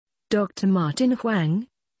Dr. Martin Huang,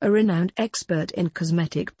 a renowned expert in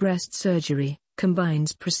cosmetic breast surgery,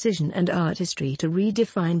 combines precision and artistry to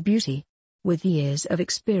redefine beauty. With years of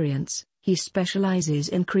experience, he specializes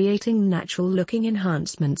in creating natural-looking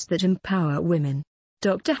enhancements that empower women.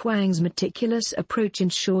 Dr. Huang's meticulous approach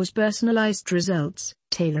ensures personalized results,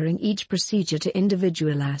 tailoring each procedure to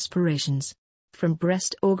individual aspirations. From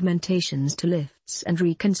breast augmentations to lifts and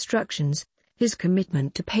reconstructions, his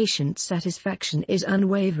commitment to patient satisfaction is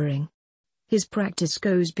unwavering. His practice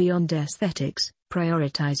goes beyond aesthetics,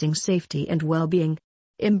 prioritizing safety and well-being.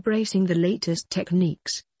 Embracing the latest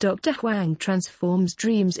techniques, Dr. Huang transforms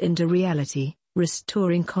dreams into reality,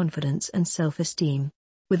 restoring confidence and self-esteem.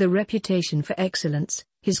 With a reputation for excellence,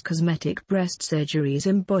 his cosmetic breast surgeries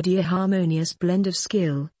embody a harmonious blend of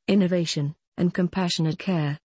skill, innovation, and compassionate care.